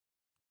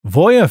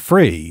Voyah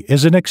Free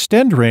is an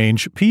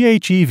extend-range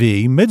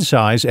PHEV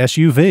midsize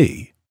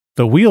SUV.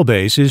 The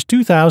wheelbase is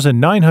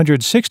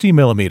 2,960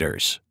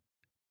 mm.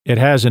 It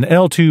has an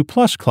L2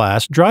 Plus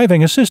class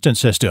driving assistance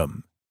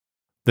system.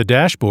 The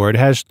dashboard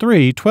has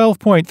three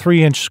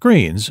 12.3-inch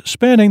screens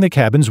spanning the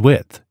cabin's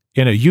width,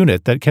 in a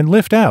unit that can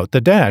lift out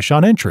the dash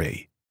on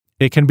entry.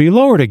 It can be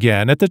lowered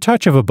again at the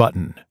touch of a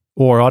button,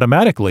 or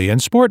automatically in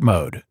sport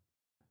mode.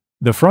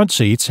 The front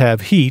seats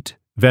have heat,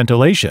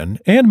 ventilation,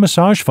 and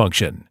massage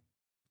function.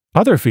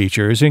 Other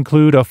features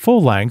include a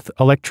full-length,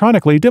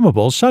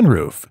 electronically-dimmable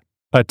sunroof,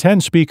 a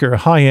 10-speaker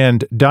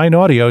high-end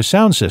DYNAudio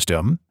sound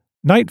system,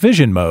 night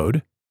vision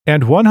mode,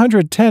 and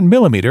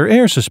 110mm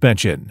air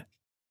suspension.